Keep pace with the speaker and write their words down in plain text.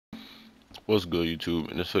What's good,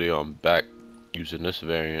 YouTube? In this video, I'm back using this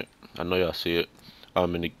variant. I know y'all see it.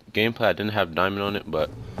 In the gameplay, I didn't have diamond on it, but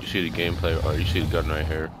you see the gameplay, or you see the gun right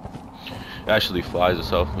here. It actually flies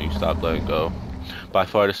itself when you stop letting go. By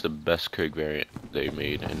far, this is the best Krig variant they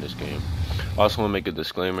made in this game. I also want to make a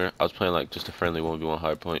disclaimer. I was playing like just a friendly 1v1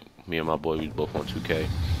 hardpoint. Me and my boy, we both on 2K.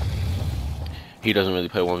 He doesn't really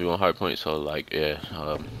play 1v1 hardpoint, so like, yeah,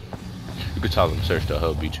 you could tell him search the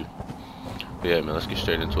hell beat you. But yeah, man, let's get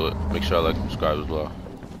straight into it. Make sure I like and subscribe as well.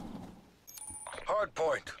 Hard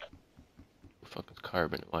point. Fucking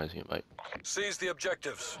carbon. Why is he invite? Seize the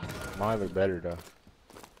objectives. Mine look better though.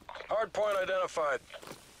 Hard point identified.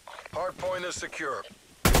 Hard point is secure.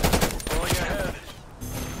 Pulling ahead.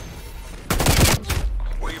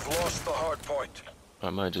 We've lost the hard point.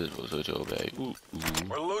 I might just go switch over. Ooh, ooh.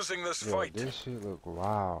 We're losing this fight. This shit look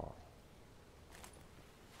wow.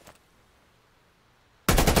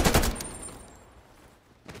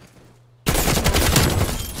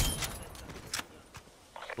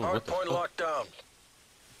 Ooh, Hard point locked down.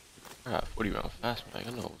 I got 40 round fast mag.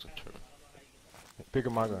 I know it wasn't true. Pick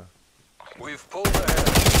up my gun. We've pulled ahead.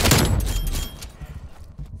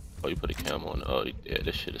 Oh, you put a cam on. Oh, yeah,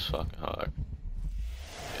 this shit is fucking hard.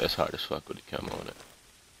 Yeah, it's hard as fuck with the cam on it.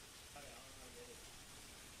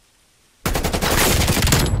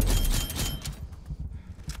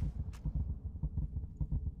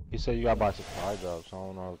 He said you gotta buy supply drops, so I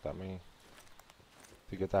don't know what that means.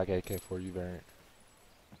 To get that AK-4U variant.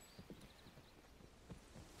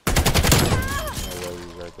 No way,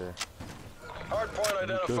 he's right there. Hard point You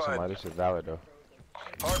kill identified. somebody, this is valid though.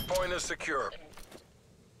 Hard point is secure.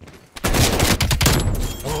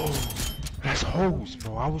 Oh, that's hose,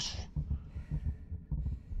 bro. I was.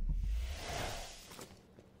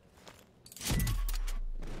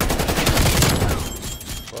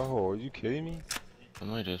 Bro, are you kidding me? I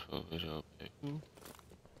might just go switch over.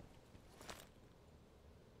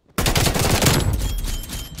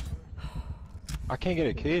 I can't get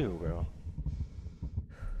a kill, bro.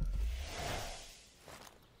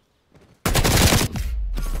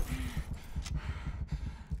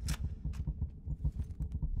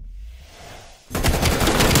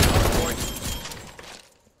 Hard point.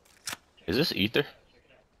 Is this ether?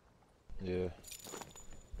 Yeah.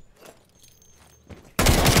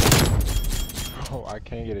 Oh, I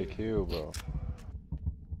can't get a kill, bro.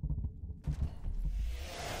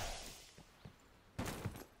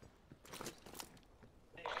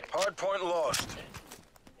 Hard point lost.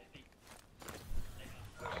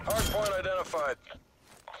 Hard point identified.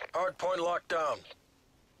 Hard point locked down.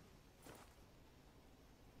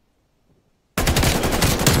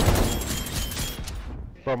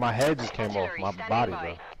 Bro, my head just came off my body,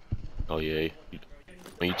 bro. Oh, yeah.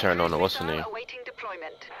 When you turn on the, what's the name? Awaiting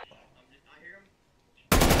deployment.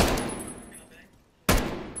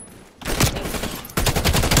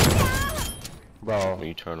 Bro, When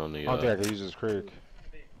you turn on the I don't think I can use this Krig.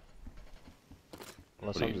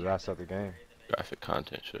 Unless What do I'm just ass at the game. graphic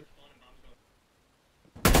content shit.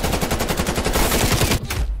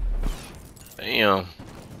 Damn.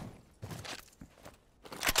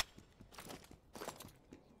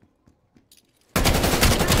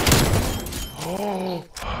 Oh,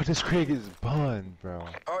 this Krig is bun, bro.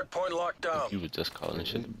 Hard point locked down. You was just calling this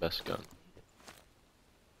shit the best gun.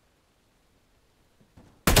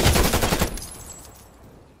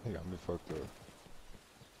 He got me fucked up.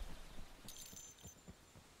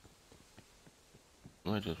 I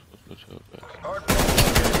might just go switch over. Hard point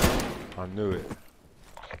located. I knew it.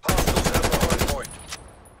 Hostiles have the hard point.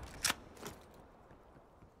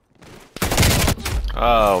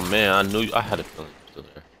 Oh man, I knew I had a feeling you were still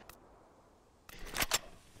there.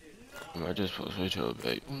 I just put switch over,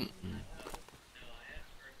 babe.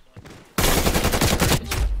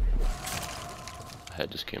 My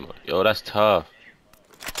head just came up. Yo, that's tough.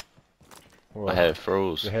 What? My head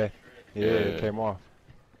froze. Yeah, yeah, it came off.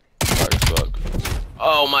 Hard as fuck.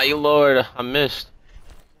 Oh my lord, I missed.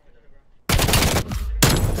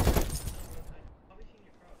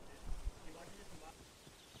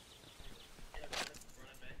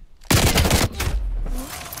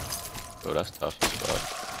 Bro, that's tough as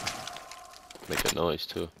fuck. Make a noise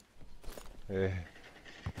too. Yeah.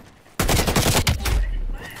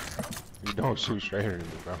 You don't shoot straight at me,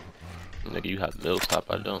 bro. Nigga, you have middle top,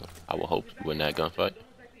 I don't. I will hope you win that gunfight.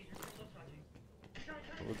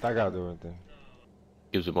 What that got to do with anything?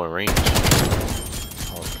 Gives it more range.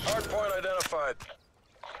 Oh, Hard point identified.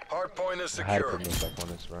 Hard point is I had to secure. put miss up on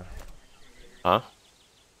this, bro. Huh?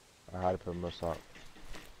 I had to put miss up.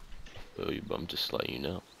 Feel you, but I'm just letting you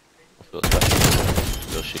know. I feel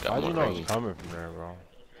special. Real shit got How'd more you know range. it's coming from there, bro?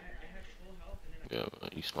 Yeah,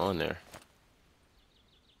 you spawn there.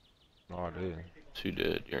 Oh, I did. Yes, you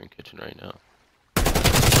did. You're in kitchen right now.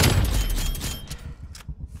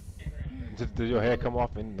 Did your head come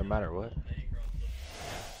off no matter what?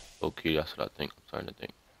 Okay, that's what I think. I'm starting to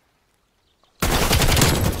think.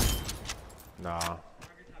 Nah.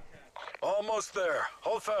 Almost there.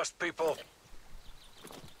 Hold fast, people.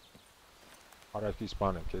 Why do I keep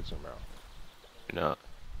spawning kitchen, bro? You're not.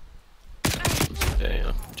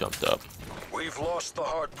 Damn, jumped up. We've lost the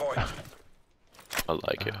hard point. I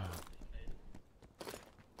like it.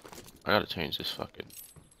 I gotta change this fucking.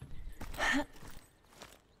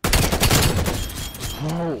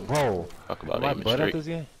 Whoa. Talk about Am I aiming butt at straight. this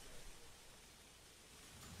game?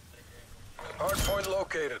 Hard point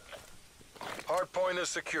located. Hard point is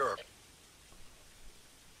secure.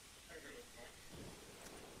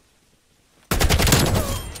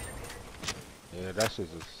 Yeah, that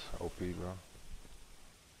shit's just OP, bro.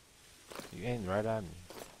 You aimed right at me.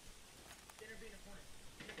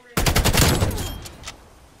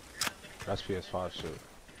 That's PS5 shit.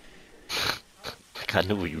 I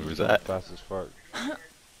knew where you was at. Fast as fuck. Come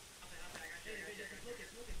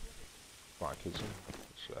on, kitchen.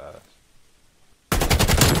 Shit ass.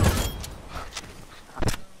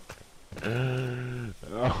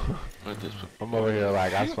 I'm over here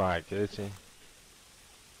like, that's my kitchen.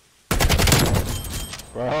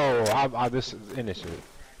 Bro, I this is in this shit.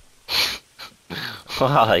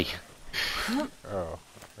 Why? Bro,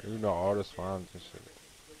 you know all the spawns and shit.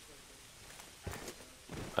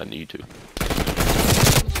 I need to.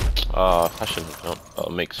 I shouldn't have jumped. Oh,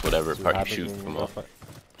 it makes whatever part you shoot come off.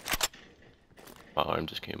 My arm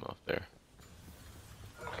just came off there.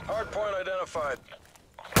 Hard point identified.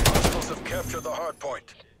 Hostiles have captured the hard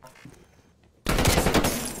point.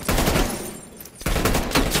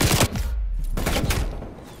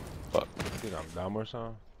 Fuck. Think I'm dumb or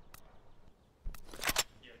something?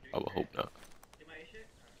 I would hope not.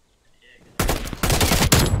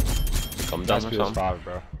 I'm done That's or something. PS5,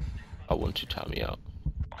 bro. I want you to tie me out.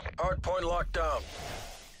 Hard point locked down.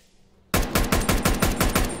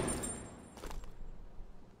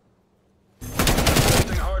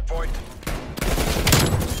 Testing hard point.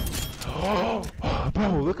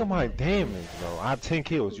 Bro, look at my damage, bro. I have 10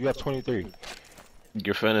 kills. You have 23.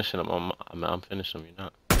 You're finishing them. I'm finishing them. You're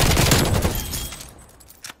not.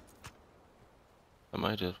 I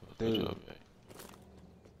might just. Dude.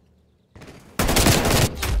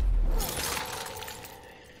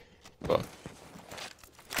 Fuck.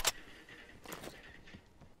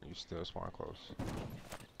 You still spawn close.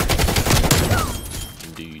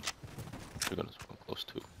 Indeed. You're gonna spawn close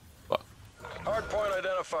too. Fuck. Hard point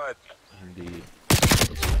identified. Indeed.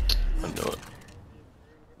 I know it.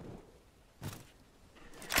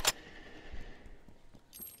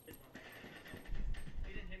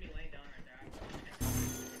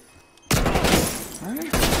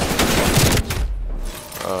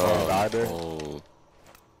 Oh,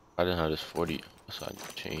 I didn't have this 40, so I need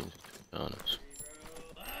to change it, to be honest.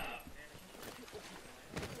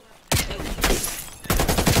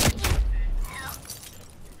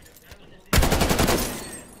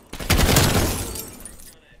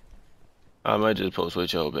 I might just post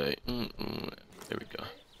with your bait. There we go.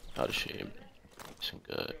 Out of shame. It's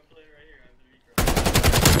good.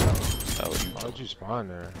 How'd you spawn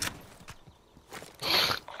there?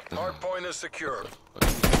 Hard point is secure.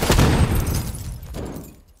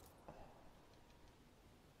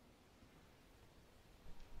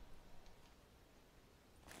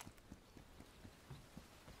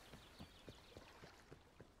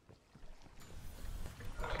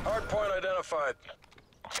 Hard point identified.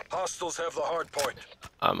 Hostiles have the hard point.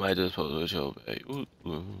 I might just post with your bait.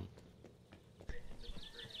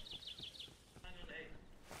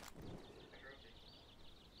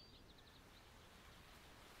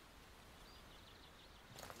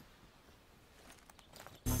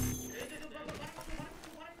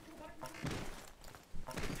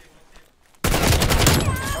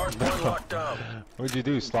 Hard point locked down. What'd you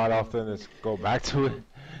do? Slide off then and go back to it?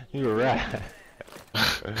 You a rat.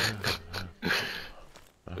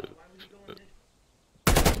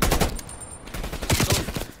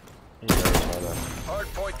 Hard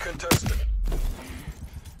point contested.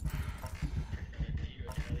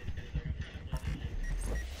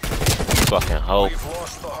 Fucking hope. We've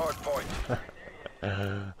lost the hard point.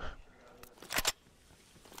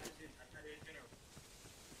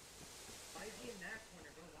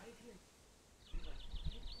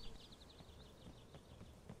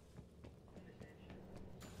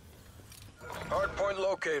 Hard point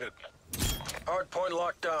located. Hard point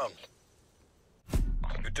locked down.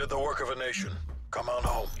 You did the work of a nation. Come on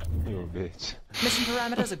home. You a bitch. Mission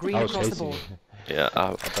parameters agreed I was across the chasing board. you. Yeah,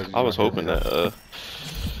 I was hoping that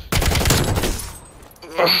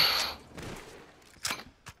I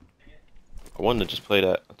wanted to just play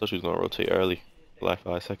that. I thought she was gonna rotate early, for like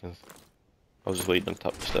 5 seconds. I was just waiting on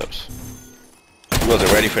top of the steps. He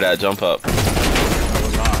wasn't ready for that jump up.